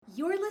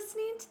You're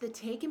listening to the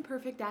Take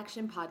Imperfect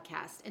Action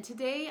podcast, and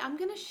today I'm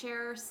going to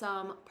share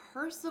some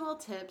personal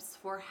tips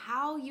for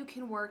how you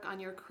can work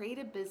on your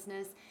creative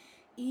business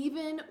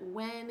even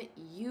when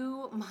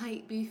you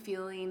might be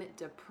feeling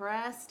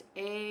depressed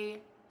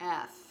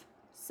AF.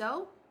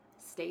 So,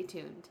 stay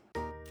tuned.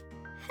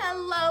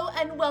 Hello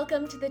and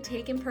welcome to the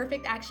Take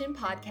Imperfect Action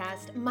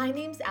podcast. My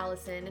name's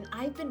Allison and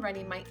I've been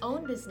running my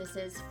own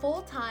businesses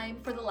full-time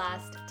for the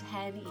last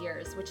 10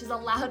 years, which has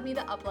allowed me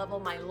to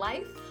uplevel my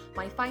life,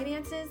 my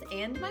finances,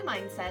 and my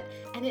mindset,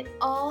 and it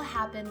all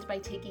happened by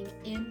taking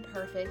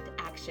imperfect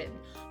action.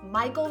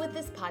 My goal with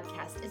this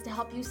podcast is to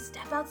help you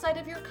step outside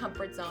of your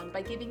comfort zone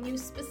by giving you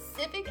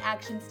specific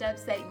action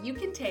steps that you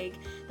can take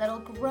that'll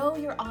grow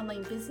your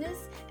online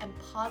business and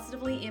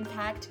positively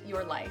impact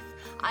your life.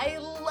 I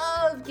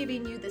love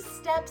giving you the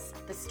steps,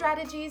 the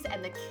strategies,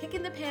 and the kick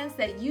in the pants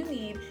that you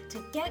need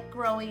to get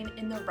growing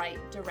in the right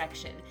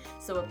direction.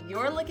 So if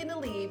you're looking to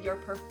leave your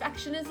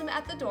perfectionism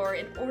at the door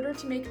in order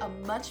to make a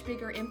much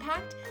bigger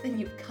impact, then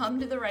you've come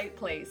to the right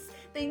place.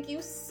 Thank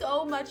you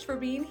so much for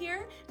being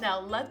here.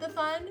 Now let the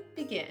fun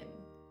begin.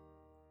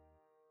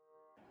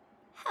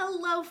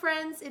 Hello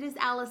friends, it is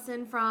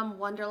Allison from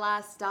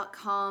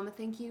Wonderlast.com.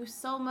 Thank you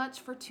so much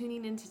for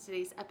tuning into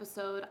today's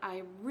episode.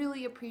 I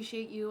really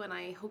appreciate you and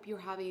I hope you're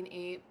having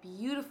a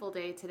beautiful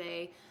day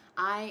today.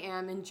 I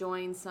am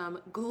enjoying some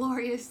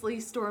gloriously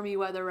stormy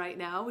weather right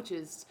now, which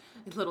is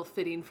a little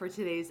fitting for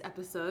today's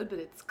episode, but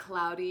it's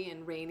cloudy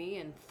and rainy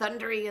and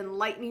thundery and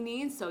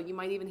lightning-y, so you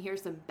might even hear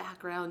some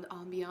background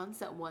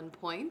ambiance at one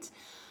point.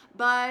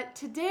 But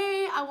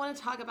today I want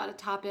to talk about a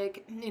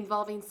topic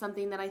involving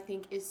something that I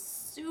think is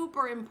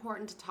super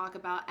important to talk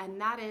about, and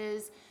that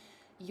is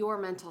your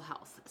mental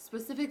health,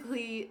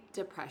 specifically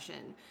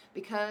depression,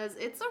 because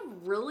it's a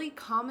really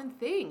common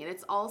thing, and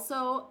it's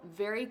also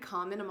very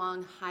common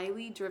among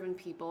highly driven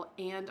people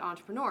and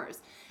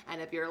entrepreneurs. And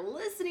if you're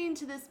listening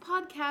to this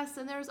podcast,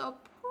 then there's a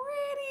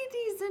pretty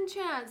decent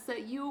chance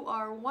that you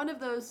are one of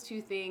those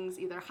two things,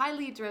 either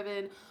highly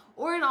driven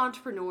or an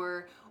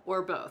entrepreneur,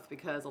 or both,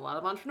 because a lot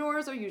of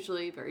entrepreneurs are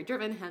usually very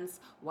driven, hence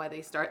why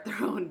they start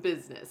their own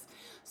business.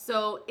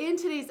 So in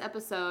today's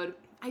episode,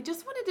 I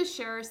just wanted to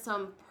share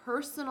some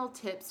personal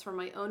tips from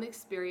my own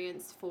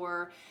experience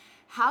for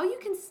how you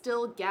can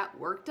still get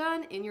work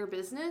done in your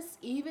business,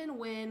 even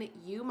when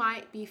you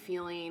might be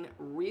feeling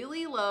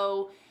really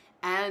low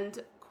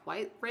and,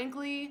 quite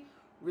frankly,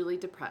 really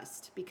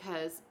depressed,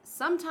 because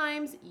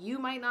sometimes you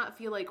might not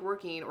feel like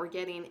working or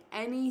getting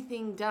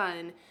anything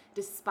done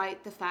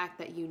despite the fact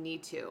that you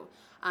need to.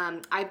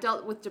 I've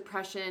dealt with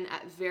depression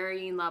at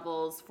varying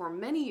levels for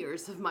many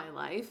years of my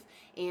life,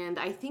 and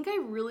I think I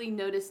really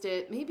noticed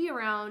it maybe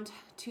around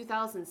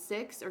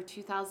 2006 or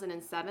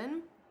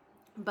 2007,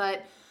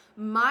 but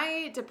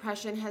my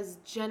depression has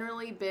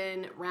generally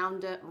been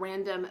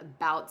random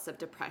bouts of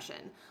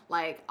depression.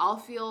 Like, I'll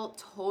feel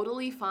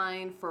totally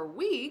fine for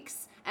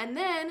weeks, and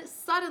then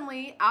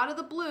suddenly, out of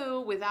the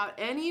blue, without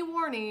any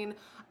warning,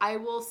 I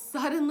will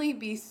suddenly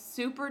be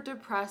super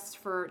depressed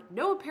for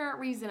no apparent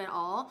reason at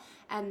all,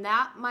 and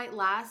that might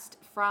last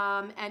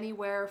from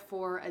anywhere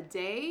for a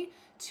day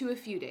to a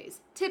few days,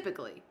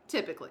 typically,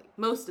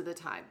 most of the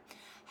time.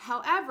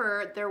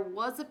 However, there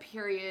was a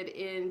period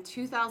in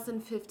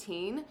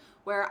 2015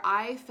 where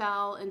I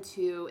fell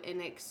into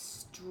an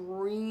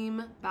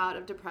extreme bout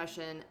of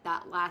depression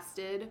that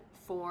lasted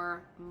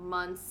for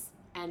months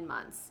and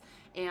months.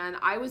 And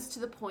I was to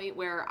the point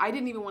where I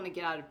didn't even want to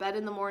get out of bed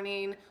in the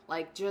morning.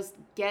 Like, just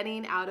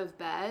getting out of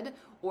bed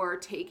or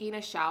taking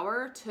a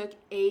shower took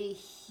a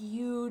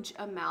huge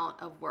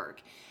amount of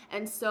work.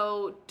 And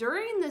so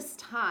during this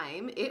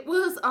time, it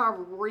was a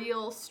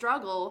real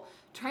struggle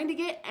trying to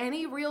get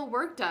any real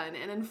work done.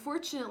 And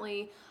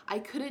unfortunately, I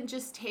couldn't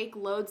just take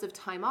loads of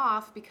time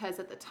off, because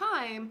at the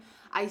time,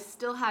 I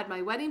still had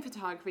my wedding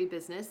photography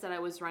business that I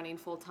was running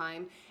full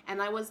time.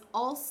 And I was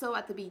also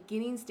at the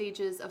beginning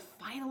stages of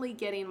finally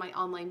getting my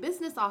online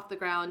business off the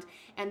ground.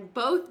 And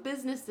both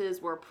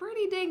businesses were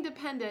pretty dang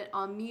dependent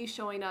on me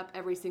showing up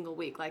every single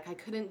week. Like, I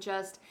couldn't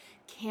just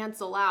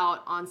cancel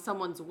out on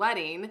someone's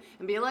wedding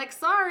and be like,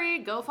 sorry,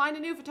 go find a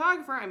new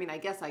photographer. I mean, I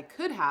guess I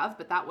could have,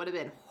 but that would have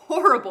been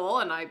horrible,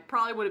 and I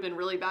probably would have been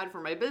really bad for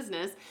my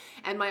business.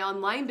 And my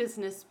online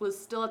business was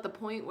still at the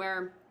point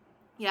where,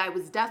 yeah, it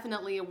was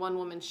definitely a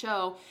one-woman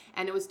show,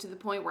 and it was to the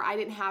point where I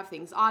didn't have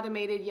things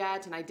automated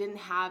yet, and I didn't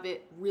have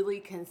it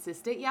really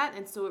consistent yet,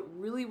 and so it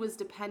really was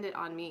dependent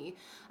on me.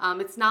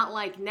 It's not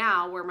like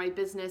now where my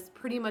business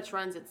pretty much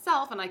runs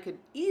itself, and I could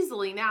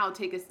easily now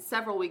take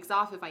several weeks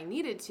off if I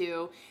needed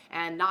to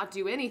and not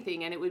do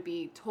anything, and it would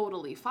be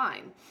totally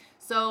fine.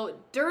 So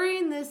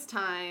during this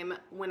time,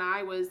 when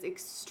I was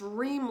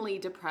extremely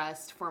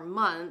depressed for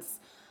months,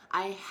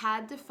 I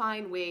had to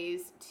find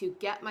ways to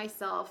get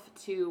myself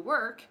to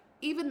work,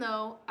 even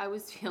though I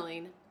was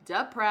feeling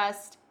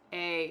depressed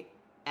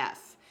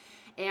AF.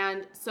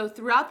 And so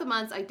throughout the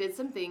months, I did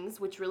some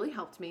things which really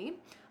helped me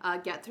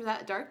get through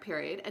that dark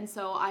period. And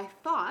so I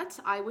thought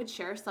I would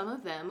share some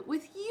of them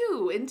with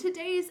you in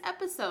today's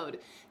episode.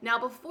 Now,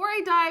 before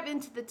I dive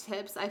into the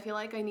tips, I feel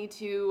like I need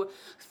to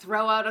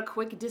throw out a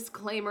quick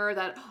disclaimer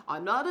that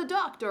I'm not a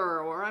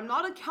doctor, or I'm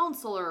not a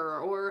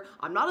counselor, or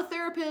I'm not a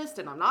therapist,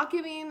 and I'm not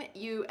giving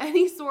you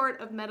any sort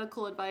of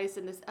medical advice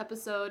in this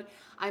episode.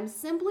 I'm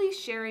simply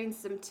sharing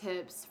some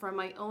tips from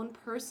my own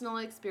personal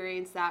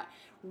experience that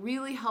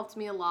really helped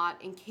me a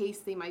lot in case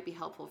they might be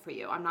helpful for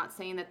you. I'm not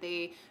saying that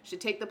they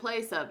should take the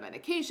place of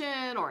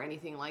medication or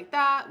anything like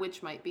that,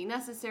 which might be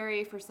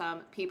necessary for some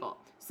people.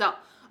 So,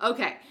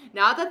 okay,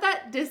 now that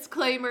that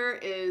disclaimer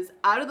is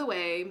out of the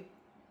way,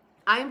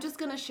 I'm just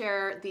going to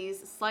share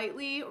these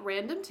slightly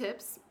random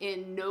tips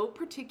in no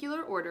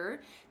particular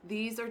order.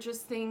 These are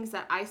just things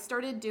that I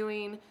started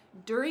doing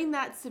during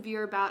that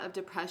severe bout of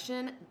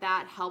depression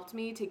that helped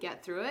me to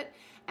get through it,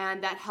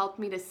 and that helped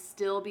me to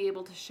still be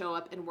able to show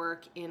up and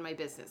work in my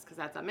business. Because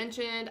as I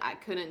mentioned, I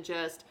couldn't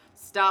just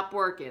stop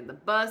working. The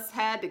bus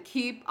had to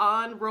keep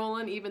on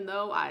rolling even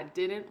though I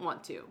didn't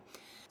want to.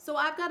 So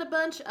I've got a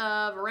bunch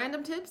of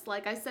random tips,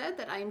 like I said,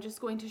 that I'm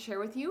just going to share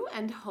with you,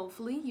 and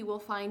hopefully you will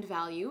find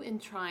value in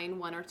trying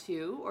one or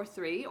two or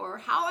three or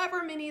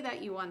however many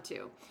that you want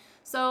to.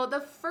 So the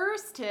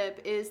first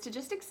tip is to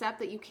just accept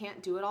that you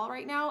can't do it all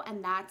right now,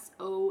 and that's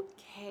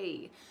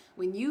okay.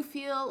 When you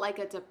feel like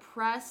a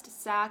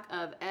depressed sack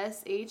of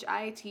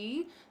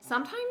shit,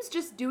 sometimes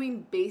just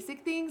doing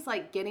basic things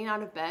like getting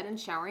out of bed and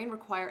showering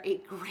require a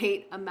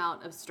great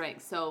amount of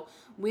strength. So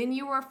when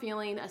you are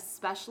feeling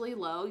especially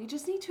low, you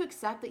just need to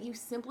accept that you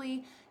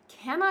simply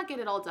cannot get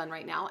it all done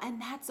right now,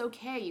 and that's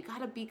okay. You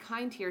got to be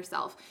kind to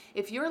yourself.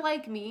 If you're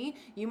like me,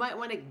 you might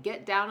want to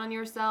get down on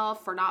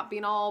yourself for not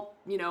being all,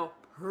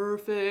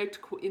 perfect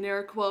in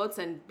air quotes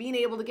and being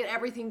able to get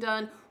everything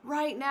done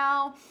right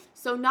now.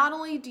 So not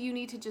only do you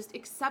need to just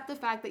accept the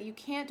fact that you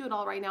can't do it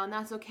all right now, and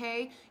that's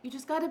okay, you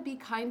just got to be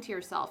kind to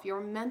yourself.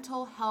 Your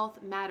mental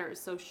health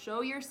matters. So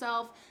show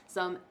yourself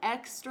some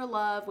extra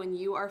love when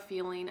you are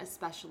feeling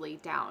especially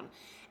down.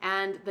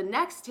 And the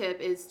next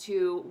tip is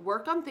to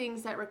work on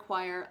things that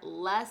require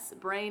less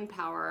brain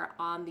power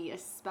on the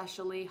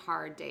especially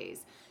hard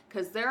days,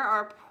 because there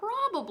are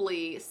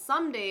probably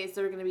some days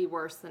that are going to be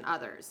worse than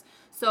others.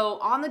 So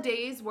on the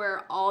days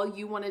where all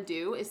you want to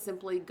do is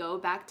simply go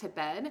back to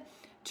bed,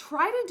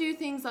 try to do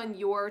things on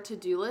your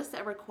to-do list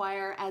that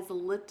require as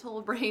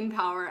little brain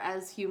power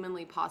as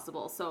humanly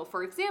possible. So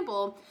for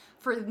example,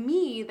 for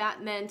me,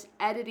 that meant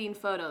editing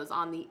photos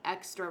on the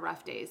extra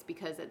rough days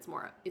because it's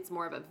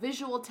more of a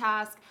visual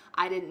task.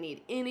 I didn't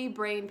need any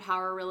brain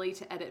power really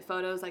to edit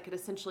photos. I could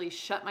essentially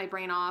shut my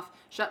brain off,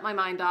 shut my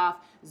mind off,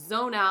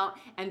 zone out,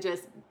 and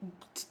just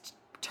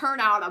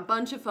turn out a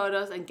bunch of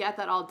photos and get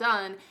that all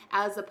done,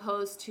 as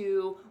opposed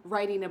to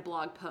writing a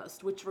blog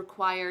post, which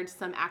required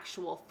some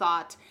actual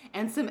thought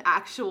and some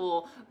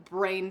actual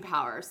brain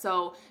power.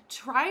 So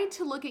try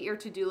to look at your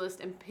to-do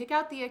list and pick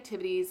out the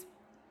activities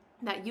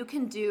that you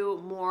can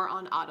do more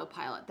on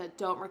autopilot that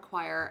don't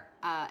require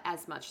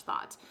as much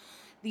thought.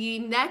 The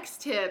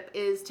next tip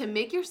is to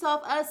make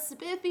yourself a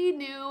spiffy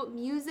new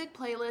music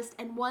playlist,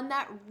 and one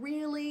that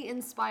really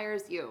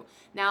inspires you.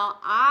 Now,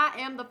 I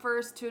am the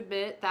first to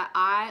admit that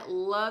I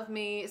love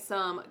me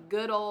some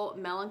good old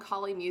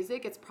melancholy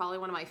music. It's probably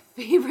one of my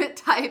favorite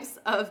types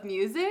of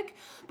music,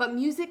 but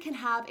music can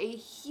have a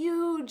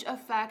huge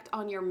effect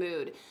on your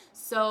mood.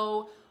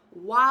 So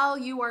while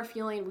you are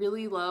feeling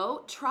really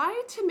low, try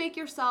to make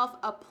yourself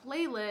a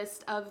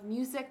playlist of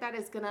music that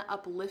is going to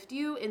uplift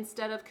you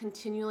instead of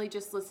continually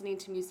just listening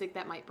to music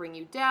that might bring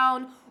you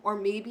down, or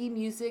maybe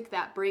music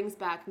that brings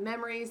back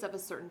memories of a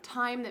certain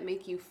time that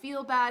make you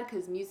feel bad,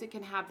 because music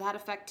can have that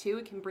effect too.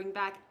 It can bring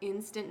back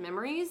instant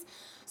memories.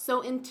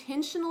 So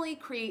intentionally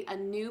create a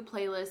new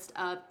playlist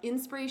of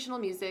inspirational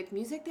music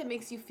that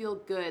makes you feel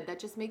good, that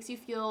just makes you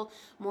feel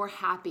more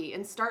happy,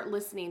 and start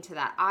listening to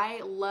that. I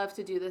love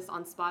to do this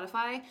on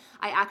Spotify.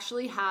 I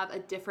actually have a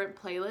different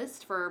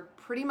playlist for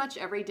pretty much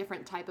every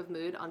different type of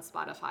mood on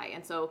Spotify.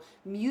 And so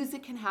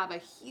music can have a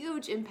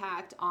huge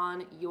impact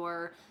on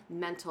your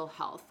mental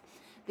health.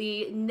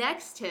 The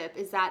next tip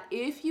is that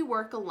if you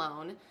work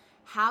alone,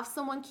 have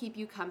someone keep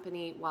you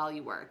company while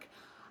you work.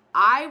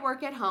 I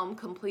work at home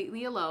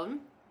completely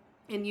alone,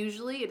 and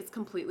usually it's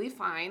completely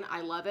fine.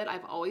 I love it.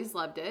 I've always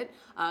loved it,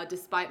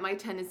 despite my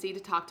tendency to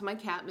talk to my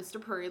cat,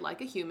 Mr. Purry, like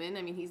a human.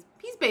 I mean, he's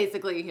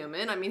basically a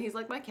human. I mean, he's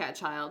like my cat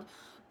child.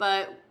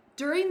 But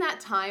during that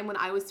time when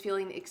I was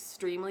feeling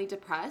extremely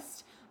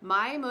depressed,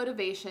 my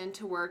motivation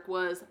to work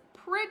was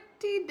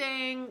pretty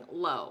dang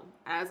low,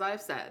 as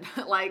I've said,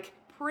 like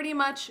pretty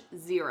much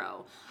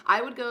zero.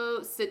 I would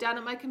go sit down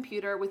at my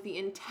computer with the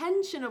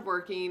intention of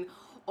working,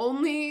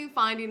 only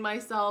finding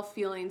myself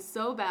feeling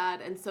so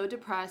bad and so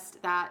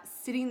depressed that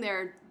sitting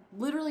there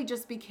literally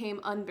just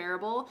became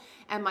unbearable,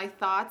 and my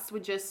thoughts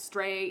would just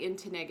stray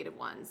into negative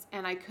ones,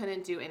 and I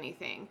couldn't do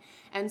anything.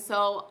 And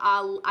so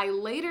I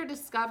later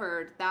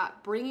discovered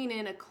that bringing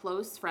in a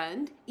close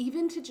friend,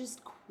 even to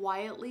just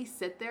quietly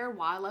sit there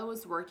while I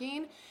was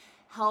working,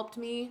 helped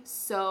me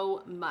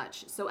so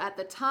much. So at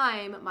the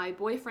time, my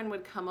boyfriend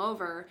would come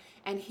over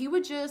and he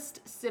would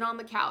just sit on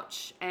the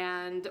couch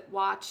and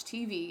watch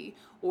TV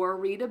or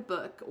read a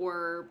book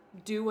or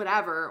do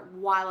whatever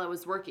while I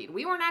was working.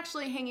 We weren't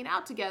actually hanging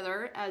out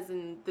together as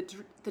in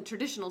the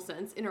traditional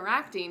sense,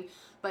 interacting,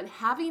 but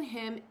having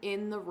him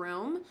in the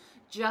room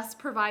just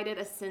provided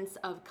a sense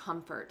of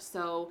comfort.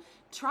 So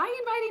try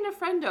inviting a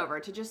friend over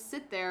to just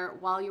sit there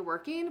while you're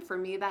working. For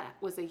me, that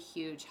was a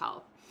huge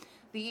help.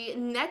 The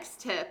next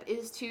tip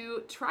is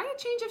to try a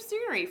change of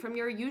scenery from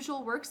your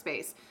usual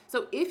workspace.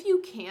 So if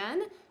you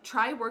can,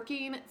 try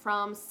working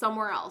from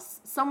somewhere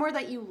else, somewhere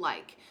that you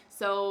like.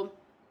 So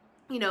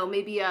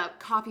maybe a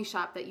coffee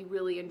shop that you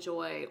really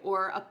enjoy,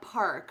 or a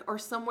park, or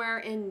somewhere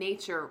in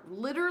nature,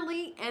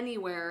 literally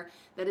anywhere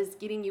that is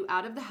getting you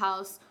out of the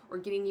house or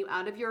getting you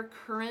out of your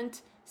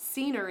current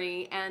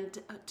scenery and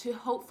to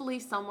hopefully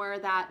somewhere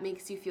that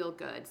makes you feel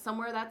good,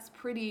 somewhere that's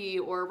pretty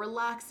or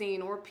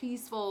relaxing or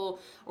peaceful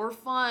or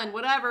fun,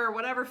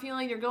 whatever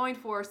feeling you're going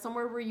for,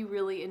 somewhere where you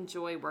really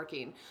enjoy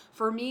working.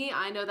 For me,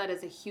 I know that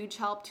is a huge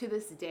help to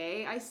this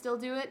day. I still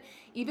do it.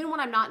 Even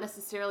when I'm not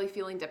necessarily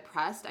feeling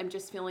depressed, I'm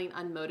just feeling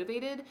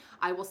unmotivated,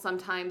 I will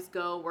sometimes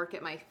go work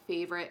at my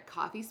favorite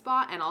coffee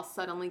spot and I'll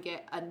suddenly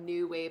get a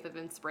new wave of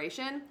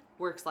inspiration.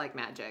 Works like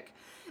magic.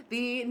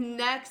 The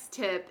next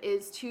tip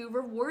is to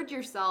reward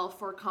yourself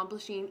for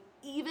accomplishing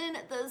even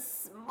the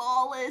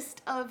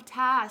smallest of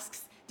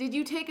tasks. Did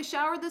you take a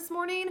shower this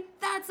morning?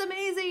 That's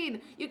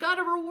amazing. You got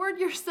to reward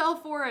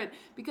yourself for it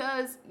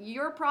because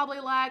you're probably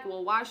like,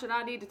 well, why should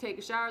I need to take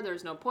a shower?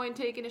 There's no point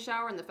taking a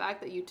shower. And the fact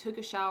that you took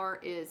a shower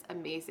is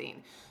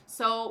amazing.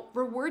 So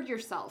reward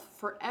yourself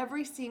for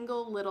every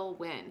single little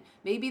win.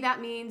 Maybe that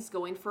means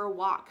going for a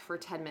walk for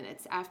 10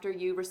 minutes after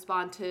you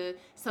respond to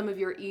some of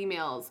your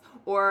emails.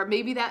 Or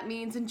maybe that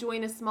means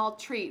enjoying a small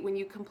treat when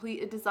you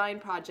complete a design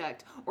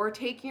project, or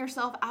taking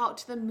yourself out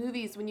to the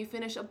movies when you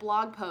finish a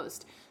blog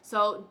post.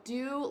 So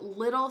do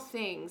little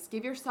things.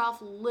 Give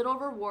yourself little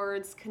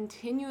rewards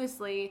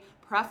continuously,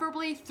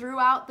 preferably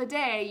throughout the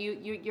day.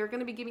 You're going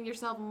to be giving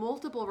yourself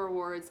multiple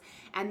rewards,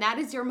 and that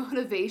is your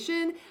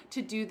motivation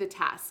to do the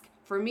task.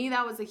 For me,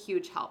 that was a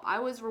huge help. I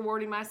was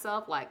rewarding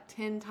myself like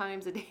 10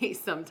 times a day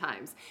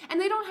sometimes. And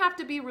they don't have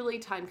to be really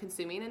time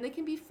consuming, and they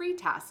can be free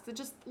tasks. It's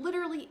just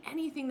literally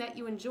anything that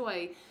you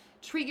enjoy.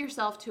 Treat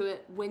yourself to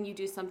it when you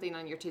do something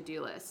on your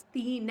to-do list.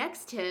 The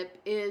next tip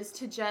is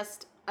to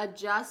just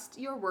adjust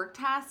your work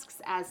tasks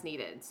as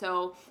needed.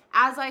 So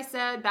as I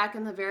said back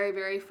in the very,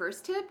 very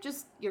first tip,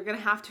 just you're going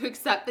to have to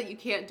accept that you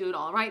can't do it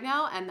all right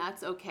now, and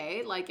that's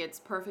okay. Like, it's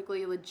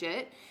perfectly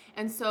legit.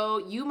 And so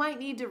you might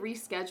need to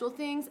reschedule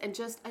things and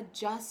just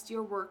adjust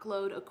your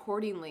workload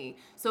accordingly.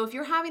 So if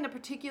you're having a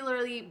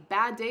particularly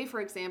bad day,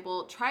 for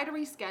example, try to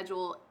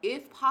reschedule,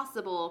 if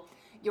possible,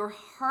 your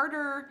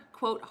harder,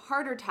 quote,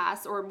 harder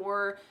tasks or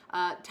more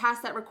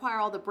tasks that require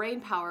all the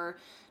brain power.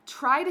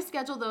 Try to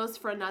schedule those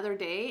for another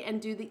day and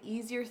do the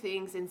easier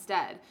things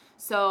instead.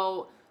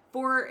 So,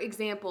 for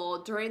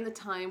example, during the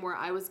time where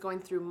I was going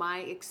through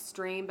my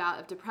extreme bout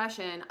of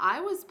depression,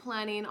 I was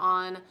planning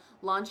on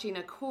launching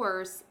a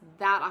course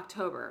that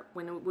October,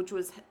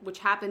 which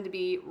happened to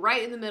be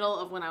right in the middle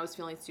of when I was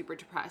feeling super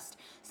depressed.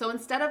 So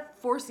instead of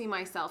forcing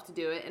myself to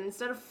do it, and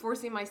instead of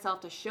forcing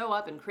myself to show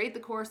up and create the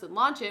course and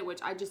launch it, which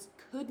I just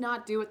could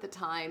not do at the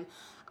time,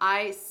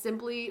 I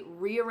simply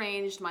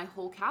rearranged my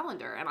whole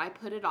calendar and I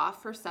put it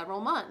off for several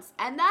months.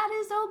 And that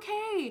is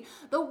okay.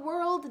 The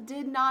world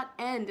did not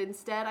end.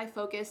 Instead, I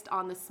focused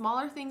on the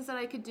smaller things that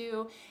I could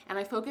do, and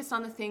I focused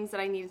on the things that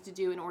I needed to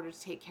do in order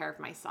to take care of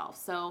myself.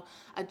 So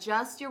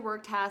adjust your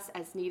work tasks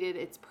as needed.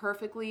 It's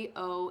perfectly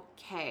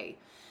okay.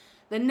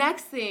 The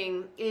next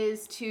thing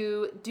is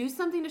to do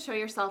something to show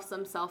yourself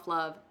some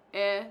self-love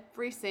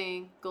every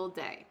single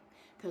day.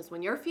 Because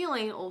when you're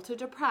feeling ultra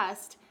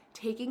depressed,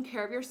 taking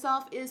care of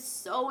yourself is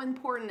so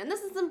important. And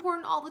this is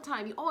important all the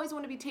time. You always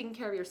want to be taking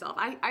care of yourself.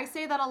 I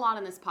say that a lot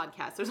in this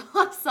podcast. There's a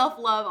lot of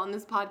self-love on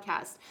this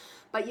podcast.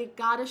 But you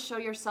gotta show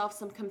yourself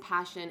some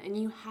compassion, and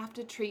you have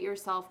to treat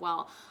yourself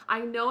well. I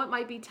know it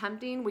might be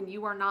tempting when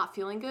you are not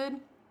feeling good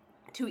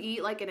to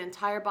eat like an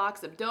entire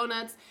box of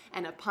donuts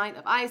and a pint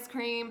of ice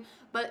cream,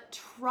 but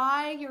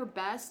try your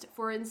best,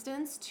 for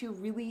instance, to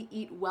really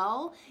eat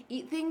well.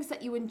 Eat things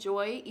that you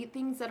enjoy, eat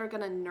things that are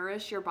gonna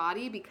nourish your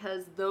body,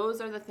 because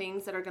those are the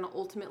things that are gonna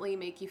ultimately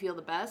make you feel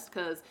the best,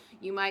 because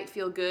you might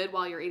feel good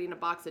while you're eating a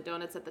box of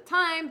donuts at the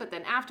time, but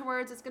then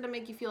afterwards it's gonna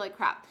make you feel like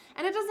crap.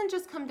 And it doesn't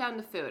just come down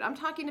to food. I'm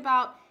talking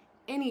about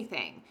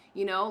anything,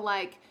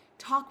 like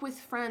talk with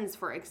friends,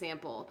 for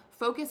example.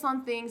 Focus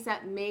on things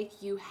that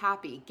make you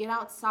happy. Get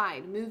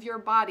outside, move your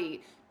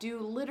body, do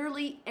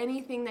literally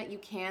anything that you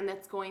can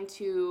that's going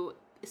to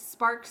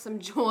spark some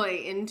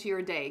joy into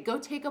your day. Go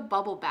take a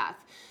bubble bath.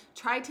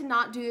 Try to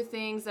not do the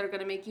things that are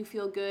going to make you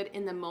feel good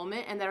in the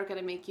moment and that are going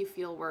to make you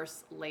feel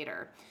worse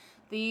later.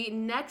 The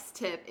next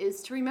tip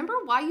is to remember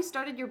why you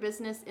started your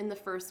business in the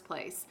first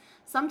place.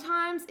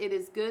 Sometimes it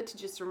is good to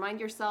just remind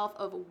yourself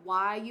of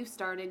why you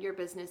started your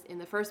business in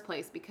the first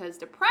place, because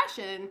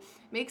depression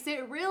makes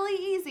it really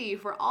easy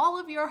for all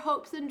of your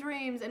hopes and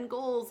dreams and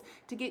goals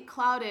to get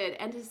clouded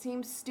and to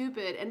seem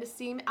stupid and to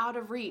seem out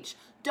of reach.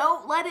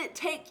 Don't let it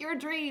take your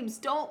dreams.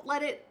 Don't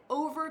let it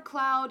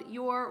overcloud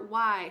your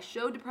why.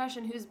 Show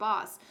depression who's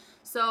boss.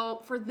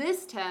 So for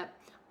this tip,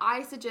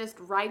 I suggest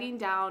writing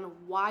down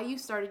why you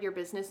started your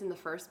business in the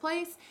first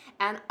place,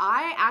 and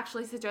I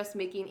actually suggest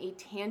making a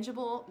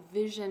tangible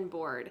vision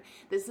board.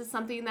 This is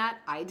something that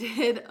I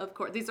did, of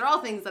course. These are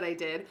all things that I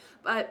did,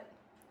 but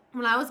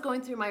when I was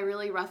going through my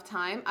really rough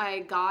time, I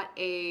got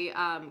a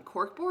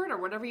cork board or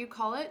whatever you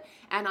call it,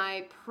 and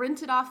I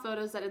printed off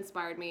photos that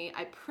inspired me.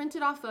 I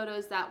printed off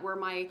photos that were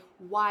my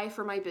why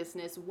for my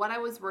business, what I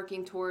was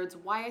working towards,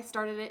 why I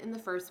started it in the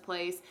first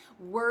place,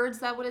 words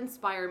that would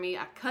inspire me.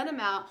 I cut them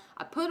out,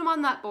 I put them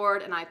on that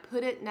board, and I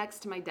put it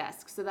next to my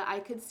desk so that I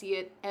could see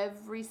it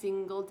every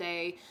single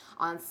day,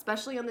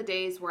 especially on the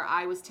days where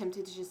I was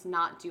tempted to just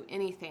not do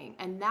anything.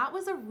 And that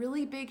was a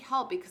really big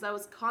help because I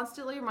was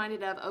constantly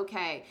reminded of,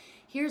 okay,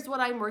 here's what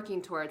I'm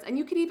working towards. And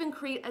you could even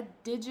create a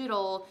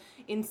digital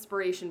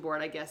inspiration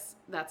board. I guess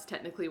that's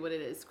technically what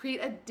it is. Create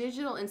a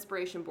digital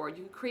inspiration board.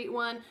 You could create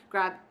one,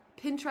 grab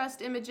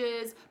Pinterest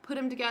images, put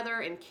them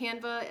together in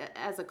Canva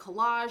as a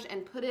collage,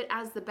 and put it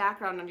as the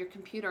background on your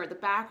computer, the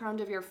background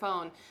of your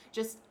phone.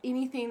 Just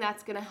anything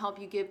that's gonna help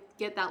you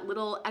get that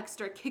little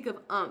extra kick of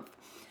oomph.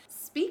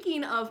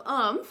 Speaking of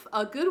oomph,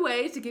 a good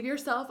way to give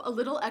yourself a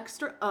little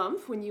extra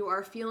oomph when you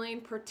are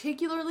feeling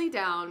particularly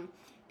down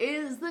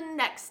is the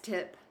next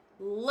tip.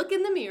 Look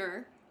in the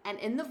mirror, and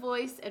in the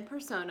voice and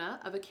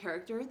persona of a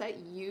character that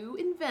you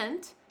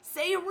invent,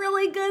 say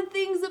really good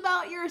things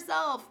about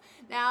yourself.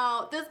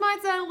 Now, this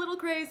might sound a little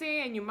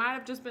crazy, and you might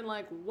have just been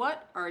like,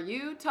 what are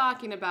you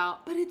talking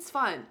about? But it's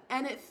fun,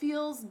 and it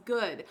feels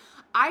good.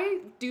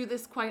 I do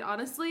this quite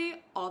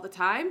honestly all the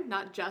time,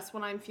 not just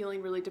when I'm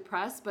feeling really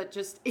depressed, but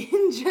just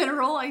in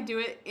general. I do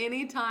it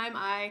anytime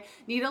I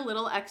need a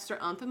little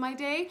extra oomph in my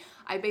day.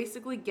 I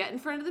basically get in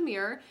front of the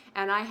mirror,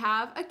 and I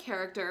have a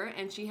character,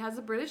 and she has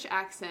a British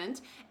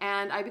accent,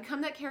 and I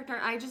become that character,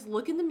 and I just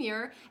look in the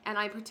mirror, and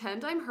I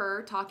pretend I'm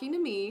her talking to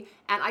me,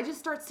 and I just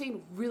start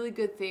saying really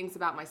good things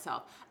about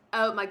myself.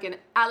 Oh my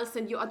goodness,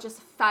 Allison, you are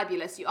just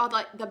fabulous. You are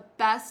like the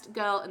best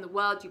girl in the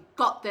world. You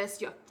got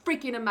this. You're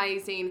freaking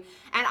amazing.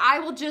 And I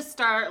will just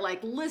start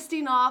like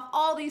listing off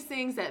all these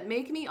things that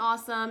make me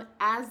awesome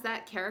as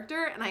that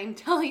character. And I'm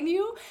telling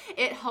you,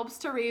 it helps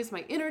to raise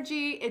my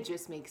energy. It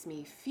just makes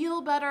me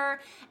feel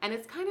better. And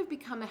it's kind of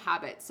become a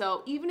habit.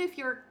 So even if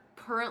you're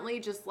currently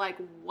just like,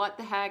 what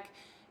the heck,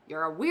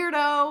 you're a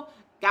weirdo,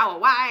 go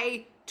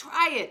away.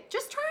 Try it.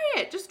 Just try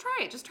it. Just try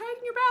it. Just try it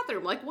in your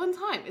bathroom like one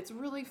time. It's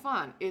really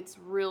fun. It's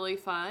really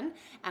fun.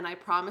 And I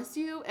promise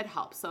you it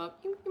helps. So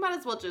you might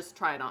as well just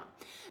try it on.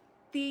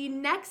 The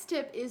next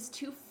tip is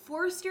to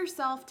force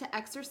yourself to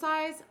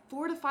exercise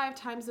 4 to 5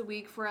 times a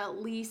week for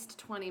at least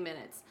 20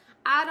 minutes.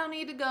 I don't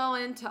need to go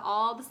into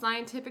all the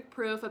scientific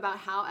proof about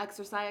how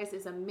exercise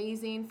is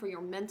amazing for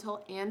your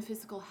mental and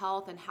physical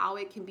health and how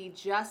it can be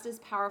just as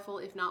powerful,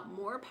 if not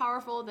more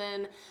powerful,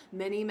 than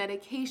many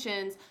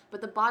medications.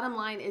 But the bottom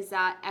line is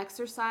that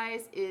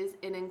exercise is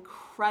an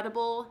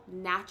incredible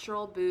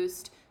natural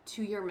boost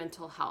to your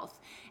mental health.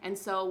 And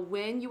so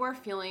when you are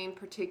feeling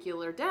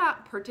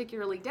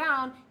particularly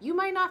down, you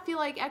might not feel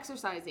like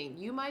exercising.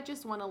 You might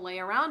just want to lay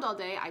around all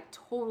day. I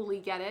totally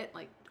get it.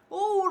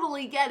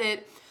 Totally get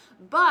it.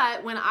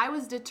 But when I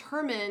was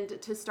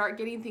determined to start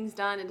getting things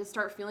done and to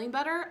start feeling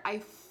better, I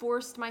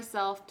forced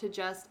myself to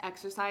just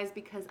exercise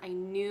because I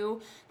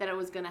knew that it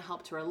was going to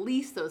help to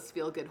release those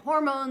feel-good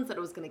hormones, that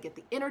it was going to get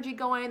the energy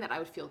going, that I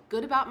would feel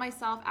good about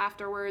myself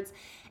afterwards.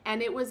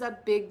 And it was a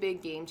big,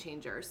 big game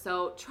changer.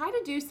 So try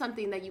to do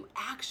something that you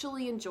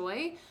actually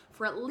enjoy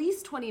for at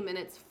least 20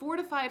 minutes, 4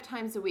 to 5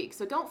 times a week.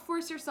 So don't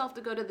force yourself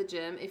to go to the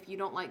gym if you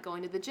don't like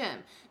going to the gym.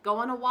 Go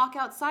on a walk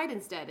outside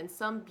instead in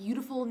some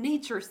beautiful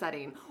nature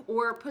setting,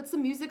 or put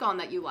some music on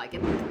that you like.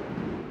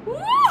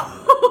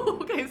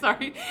 Okay,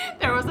 sorry.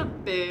 There was a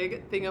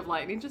big thing of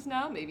lightning just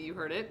now. Maybe you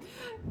heard it.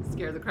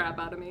 Scared the crap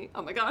out of me.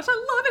 Oh my gosh, I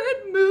love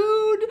it.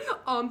 Mood,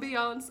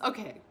 ambiance.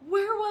 Okay,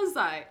 where was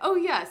I? Oh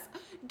yes,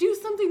 do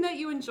something that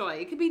you enjoy.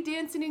 It could be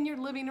dancing in your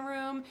living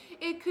room.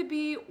 It could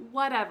be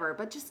whatever,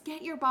 but just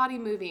get your body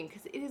moving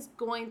because it is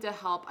going to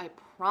help, I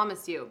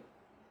promise you.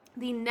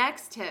 The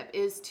next tip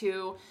is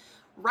to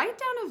write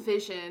down a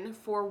vision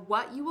for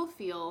what you will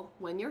feel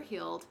when you're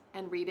healed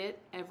and read it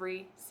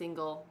every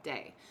single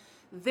day.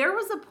 There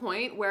was a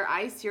point where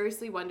I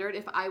seriously wondered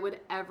if I would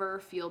ever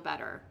feel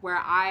better,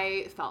 where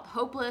I felt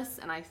hopeless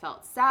and I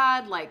felt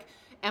sad, like,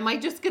 am I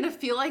just gonna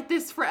feel like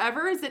this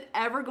forever? Is it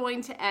ever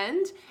going to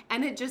end?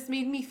 And it just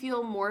made me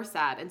feel more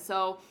sad. And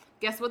so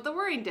guess what the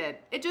worrying did?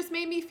 It just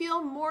made me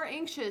feel more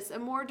anxious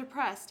and more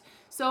depressed.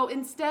 So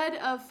instead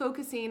of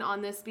focusing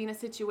on this being a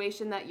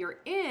situation that you're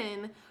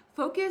in,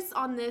 focus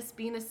on this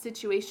being a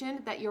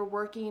situation that you're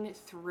working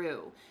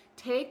through.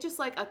 Take just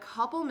like a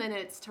couple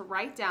minutes to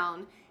write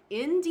down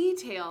in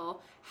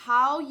detail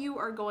how you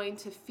are going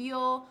to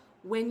feel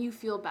when you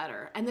feel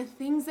better and the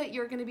things that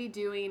you're going to be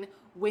doing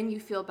when you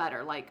feel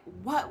better. Like,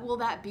 what will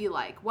that be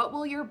like? What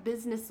will your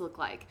business look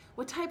like?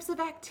 What types of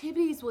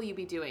activities will you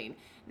be doing?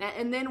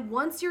 And then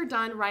once you're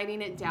done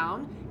writing it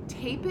down,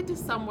 tape it to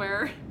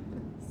somewhere.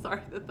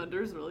 Sorry, the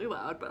thunder is really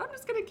loud, but I'm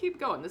just going to keep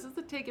going. This is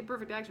the Take It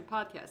Perfect Action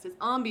podcast. It's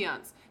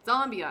ambiance. It's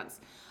ambiance.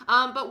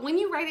 But when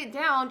you write it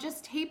down,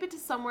 just tape it to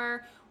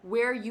somewhere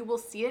where you will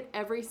see it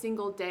every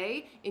single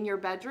day in your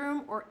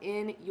bedroom or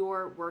in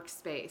your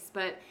workspace.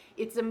 But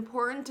it's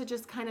important to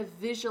just kind of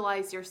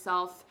visualize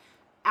yourself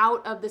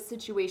out of the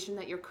situation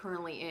that you're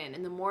currently in.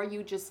 And the more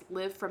you just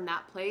live from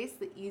that place,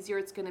 the easier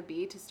it's going to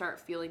be to start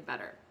feeling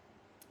better.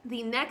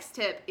 The next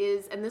tip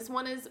is, and this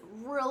one is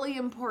really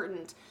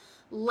important,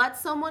 let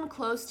someone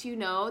close to you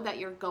know that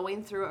you're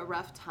going through a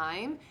rough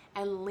time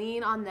and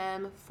lean on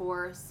them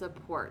for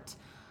support.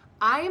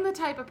 I am the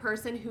type of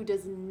person who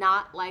does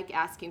not like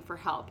asking for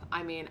help.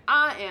 I mean,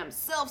 I am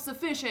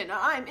self-sufficient.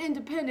 I'm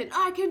independent.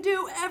 I can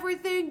do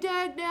everything,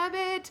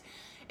 dagnabbit.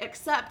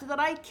 Except that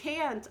I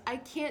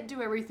can't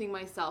do everything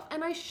myself,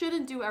 and I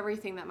shouldn't do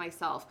everything that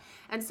myself.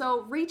 And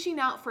so reaching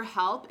out for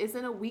help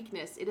isn't a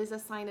weakness, it is a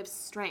sign of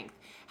strength.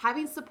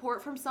 Having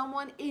support from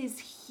someone is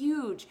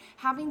huge.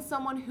 Having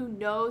someone who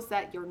knows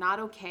that you're not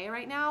okay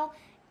right now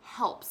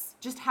helps.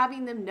 Just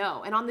having them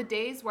know. And on the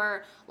days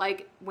where,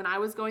 like when I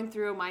was going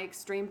through my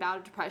extreme bout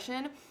of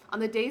depression, on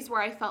the days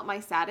where I felt my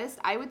saddest,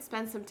 I would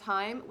spend some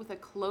time with a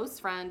close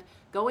friend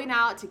going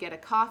out to get a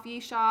coffee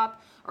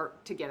shop or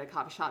to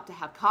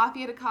have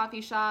coffee at a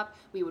coffee shop.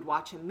 We would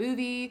watch a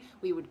movie,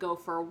 we would go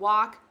for a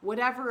walk,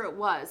 whatever it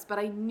was. But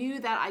I knew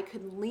that I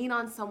could lean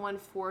on someone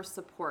for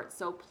support.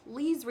 So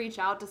please reach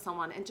out to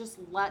someone and just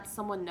let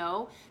someone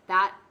know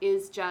that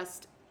is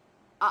just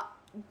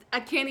I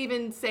can't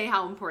even say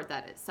how important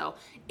that is. So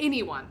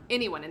anyone,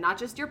 and not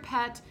just your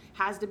pet,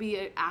 has to be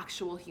an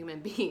actual human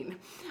being.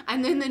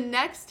 And then the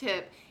next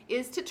tip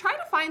is to try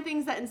to find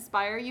things that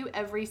inspire you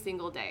every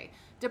single day.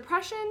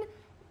 Depression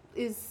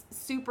is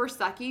super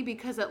sucky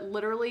because it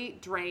literally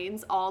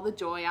drains all the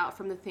joy out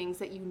from the things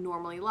that you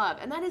normally love.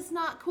 And that is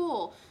not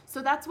cool.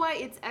 So that's why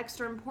it's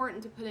extra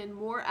important to put in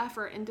more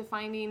effort into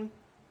finding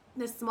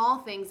the small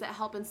things that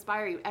help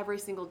inspire you every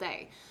single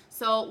day.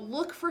 So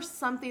look for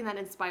something that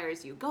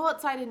inspires you. Go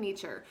outside in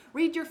nature,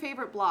 read your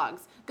favorite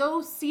blogs,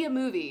 go see a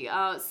movie,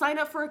 sign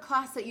up for a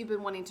class that you've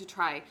been wanting to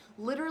try.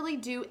 Literally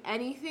do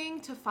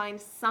anything to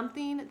find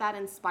something that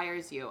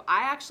inspires you.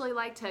 I actually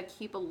like to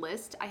keep a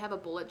list. I have a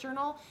bullet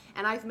journal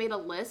and I've made a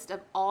list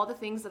of all the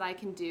things that I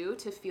can do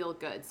to feel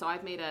good. So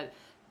I've made a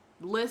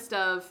list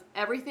of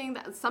everything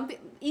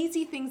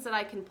easy things that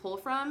I can pull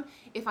from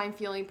if I'm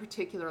feeling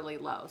particularly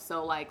low.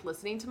 So like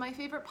listening to my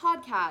favorite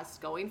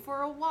podcast, going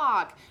for a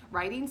walk,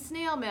 writing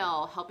snail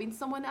mail, helping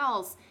someone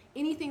else,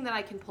 anything that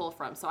I can pull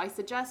from. So I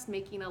suggest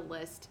making a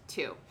list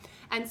too.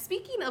 And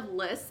speaking of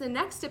lists, the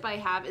next tip I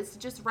have is to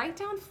just write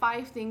down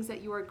 5 things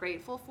that you are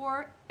grateful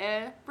for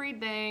every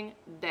dang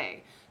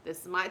day.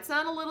 This might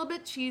sound a little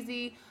bit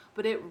cheesy,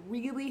 but it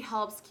really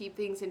helps keep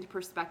things into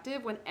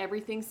perspective when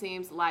everything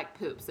seems like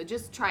poop. So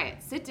just try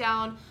it. Sit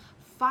down,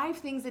 5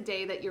 things a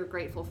day that you're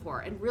grateful for,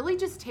 and really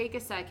just take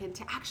a second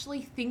to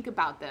actually think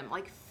about them,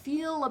 like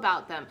feel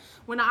about them.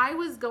 When I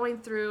was going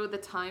through the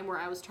time where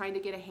I was trying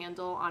to get a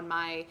handle on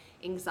my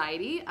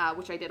anxiety,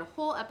 which I did a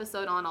whole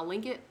episode on, I'll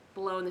link it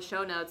below in the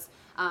show notes.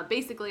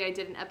 Basically, I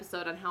did an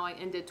episode on how I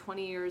ended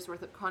 20 years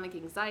worth of chronic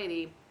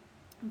anxiety.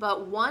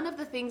 But one of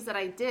the things that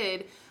I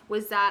did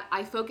was that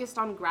I focused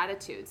on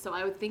gratitude. So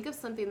I would think of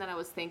something that I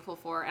was thankful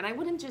for, and I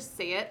wouldn't just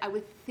say it, I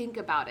would think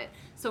about it.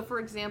 So for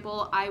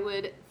example, I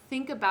would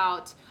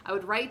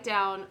write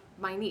down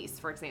my niece,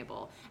 for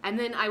example, and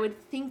then I would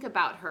think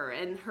about her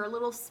and her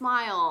little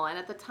smile, and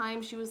at the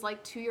time she was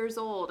like 2 years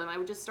old, and I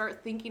would just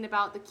start thinking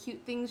about the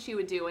cute things she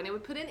would do, and it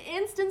would put an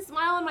instant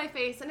smile on my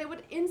face, and it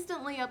would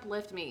instantly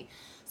uplift me.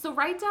 So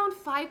write down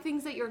 5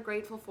 things that you're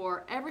grateful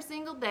for every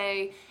single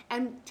day,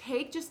 and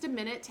take just a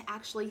minute to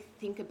actually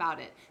think about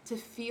it, to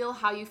feel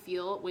how you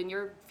feel when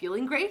you're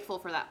feeling grateful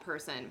for that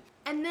person.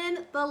 And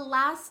then the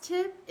last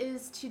tip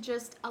is to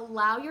just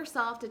allow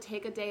yourself to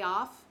take a day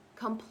off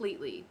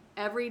completely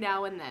every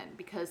now and then,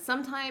 because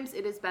sometimes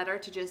it is better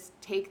to just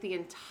take the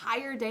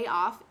entire day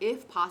off,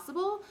 if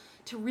possible,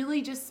 to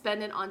really just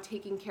spend it on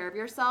taking care of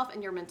yourself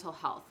and your mental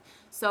health.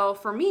 So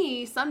for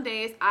me, some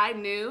days I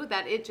knew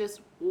that it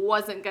just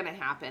wasn't going to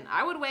happen.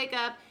 I would wake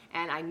up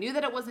and I knew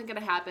that it wasn't going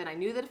to happen. I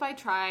knew that if I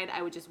tried,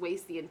 I would just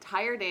waste the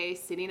entire day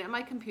sitting at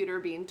my computer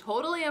being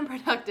totally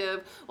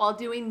unproductive while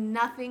doing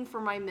nothing for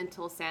my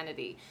mental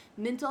sanity.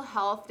 Mental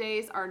health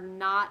days are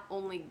not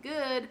only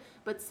good,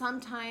 but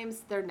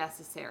sometimes they're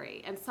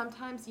necessary, and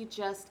sometimes you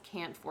just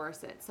can't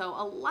force it. So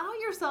allow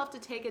yourself to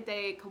take a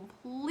day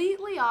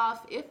completely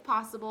off, if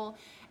possible,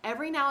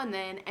 every now and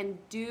then, and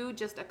do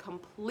just a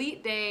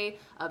complete day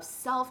of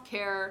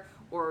self-care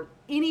or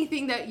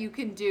anything that you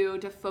can do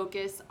to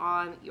focus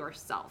on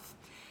yourself.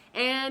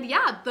 And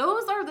yeah,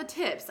 those are the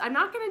tips. I'm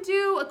not going to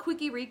do a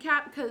quickie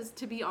recap because,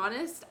 to be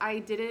honest, I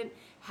didn't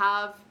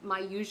have my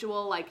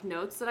usual like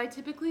notes that I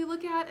typically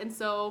look at, and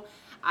so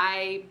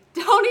I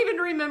don't even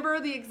remember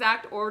the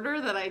exact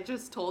order that I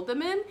just told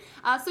them in.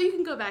 So you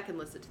can go back and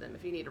listen to them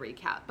if you need a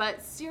recap.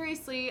 But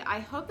seriously, I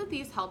hope that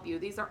these help you.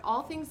 These are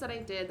all things that I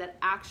did that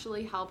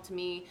actually helped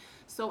me.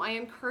 So I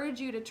encourage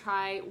you to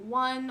try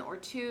 1 or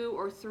 2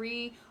 or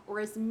 3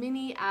 or as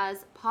many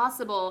as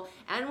possible.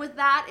 And with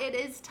that, it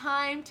is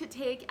time to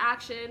take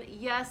action.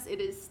 Yes, it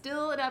is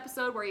still an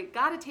episode where you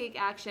gotta take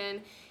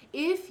action.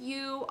 If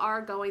you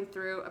are going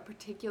through a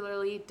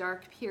particularly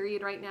dark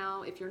period right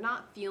now, if you're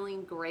not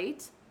feeling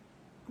great,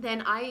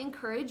 then I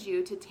encourage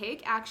you to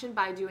take action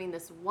by doing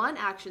this one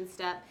action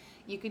step.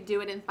 You could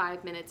do it in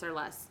 5 minutes or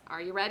less.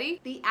 Are you ready?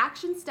 The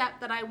action step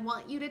that I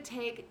want you to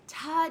take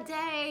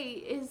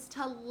today is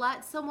to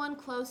let someone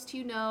close to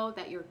you know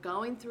that you're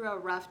going through a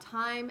rough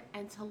time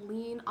and to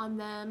lean on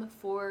them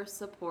for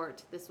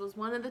support. This was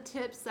one of the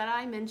tips that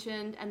I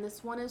mentioned, and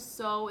this one is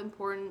so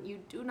important. You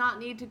do not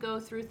need to go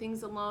through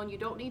things alone. You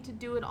don't need to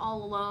do it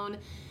all alone.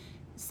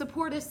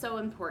 Support is so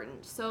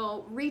important.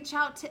 So reach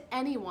out to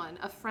anyone,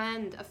 a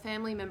friend, a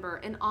family member,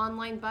 an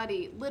online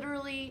buddy,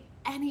 literally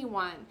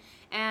anyone.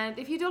 And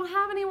if you don't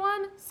have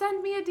anyone,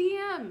 send me a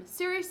DM.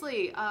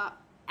 Seriously,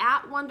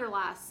 at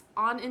Wonderlass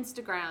on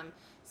Instagram.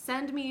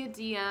 Send me a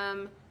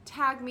DM,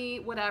 tag me,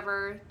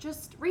 whatever.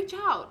 Just reach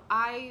out.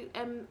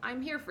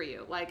 I'm here for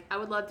you. Like, I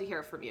would love to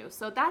hear from you.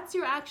 So that's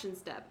your action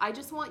step. I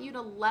just want you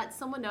to let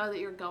someone know that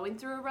you're going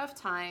through a rough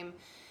time.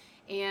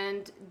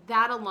 And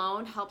that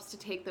alone helps to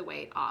take the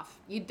weight off.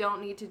 You don't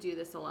need to do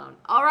this alone.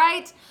 All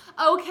right?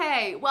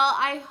 Okay. Well,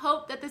 I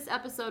hope that this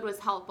episode was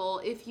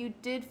helpful. If you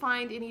did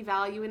find any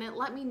value in it,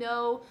 let me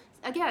know.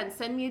 Again,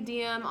 send me a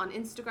DM on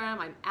Instagram.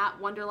 I'm at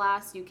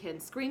Wonderlass. You can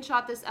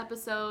screenshot this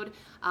episode.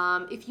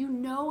 If you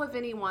know of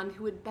anyone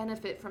who would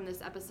benefit from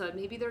this episode,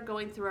 maybe they're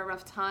going through a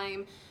rough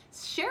time,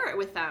 share it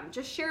with them.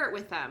 Just share it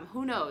with them.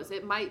 Who knows?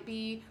 It might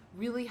be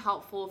really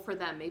helpful for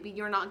them. Maybe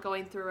you're not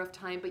going through a rough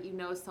time, but you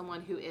know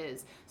someone who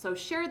is. So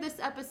share this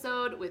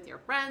episode with your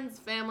friends,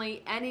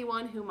 family,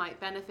 anyone who might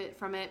benefit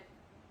from it.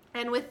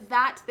 And with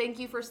that, thank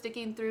you for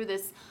sticking through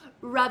this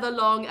rather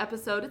long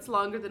episode. It's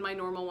longer than my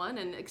normal one,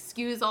 and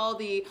excuse all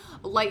the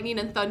lightning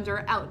and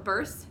thunder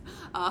outbursts.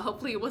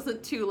 Hopefully it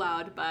wasn't too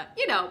loud, but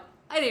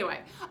anyway.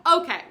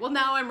 Okay, well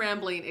now I'm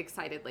rambling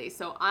excitedly.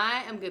 So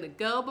I am gonna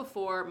go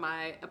before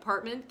my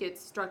apartment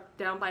gets struck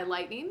down by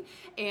lightning,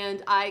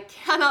 and I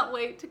cannot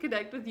wait to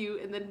connect with you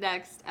in the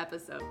next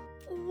episode.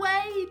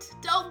 Wait,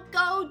 don't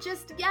go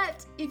just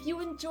yet. If you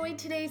enjoyed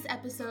today's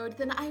episode,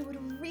 then I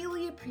would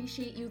really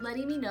appreciate you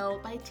letting me know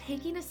by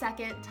taking a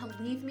second to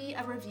leave me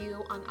a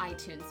review on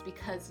iTunes,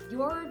 because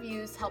your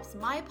reviews helps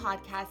my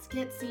podcast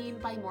get seen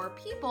by more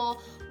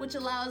people, which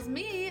allows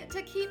me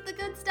to keep the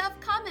good stuff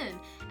coming.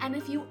 And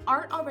if you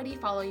aren't already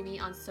following me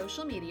on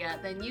social media,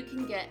 then you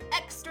can get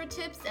extra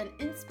tips and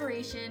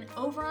inspiration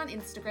over on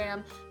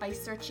Instagram by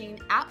searching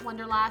at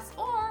Wonderlass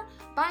or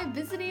by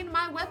visiting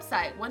my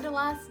website,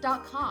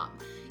 wonderlass.com.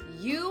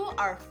 You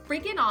are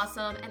freaking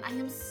awesome, and I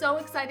am so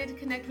excited to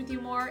connect with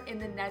you more in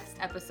the next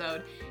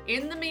episode.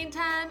 In the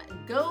meantime,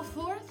 go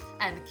forth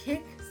and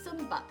kick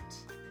some butt.